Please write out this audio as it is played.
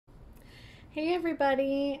Hey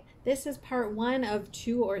everybody! This is part 1 of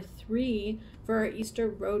 2 or 3 for our Easter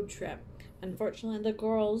road trip. Unfortunately, the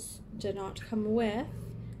girls did not come with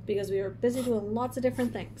because we were busy doing lots of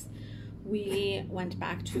different things. We went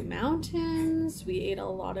back to mountains, we ate a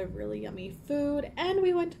lot of really yummy food, and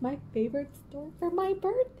we went to my favorite store for my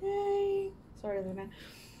birthday. Sorry, Luna.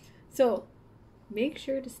 So, make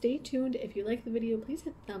sure to stay tuned. If you like the video, please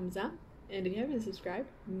hit thumbs up. And if you haven't subscribed,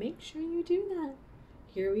 make sure you do that.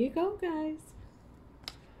 Here we go, guys.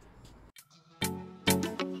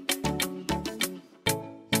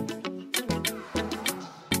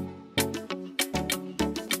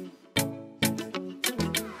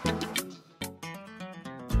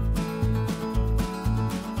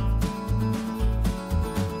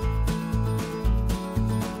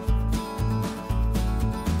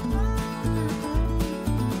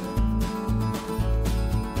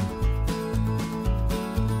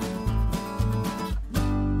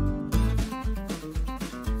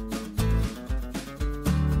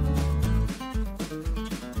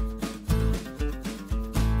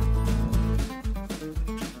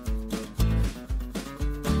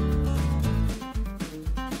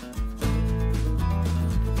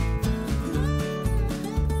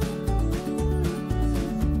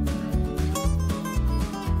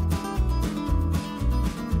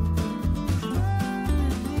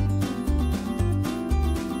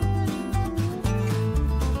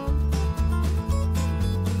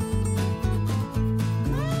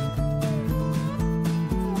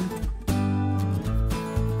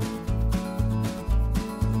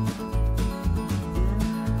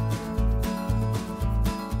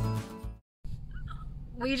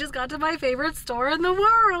 We just got to my favorite store in the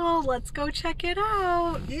world. Let's go check it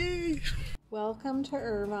out. Yay! Welcome to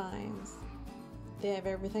Irvine's. They have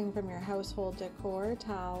everything from your household decor,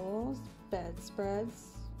 towels, bedspreads,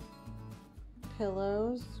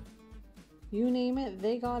 pillows. You name it,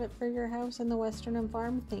 they got it for your house in the Western and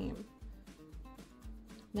Farm theme.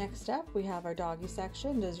 Next up, we have our doggy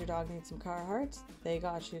section. Does your dog need some Carhartts? They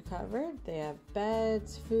got you covered. They have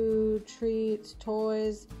beds, food, treats,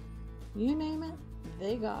 toys. You name it,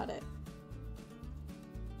 they got it.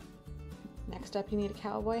 Next up, you need a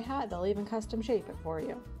cowboy hat. They'll even custom shape it for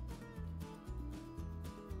you.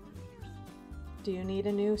 Do you need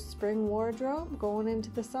a new spring wardrobe going into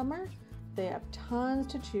the summer? They have tons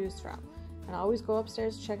to choose from. And always go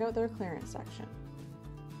upstairs to check out their clearance section.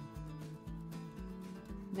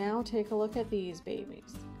 Now take a look at these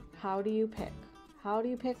babies. How do you pick? How do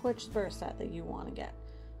you pick which spur set that you want to get?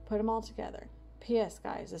 Put them all together. P.S.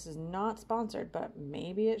 guys, this is not sponsored, but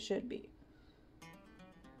maybe it should be.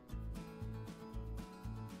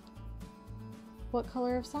 What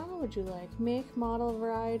color of saddle would you like? Make, model,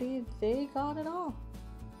 variety, they got it all.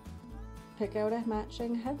 Pick out a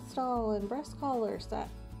matching headstall and breast collar set.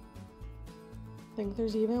 Think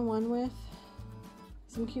there's even one with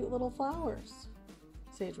some cute little flowers.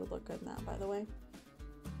 Sage would look good in that, by the way.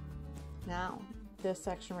 Now, this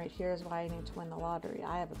section right here is why I need to win the lottery.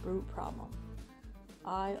 I have a boot problem.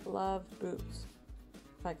 I love boots.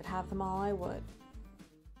 If I could have them all, I would.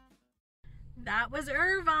 That was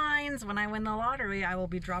Irvine's. When I win the lottery, I will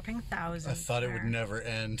be dropping thousands. I thought it would never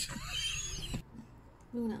end.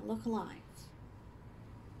 Luna, look alive.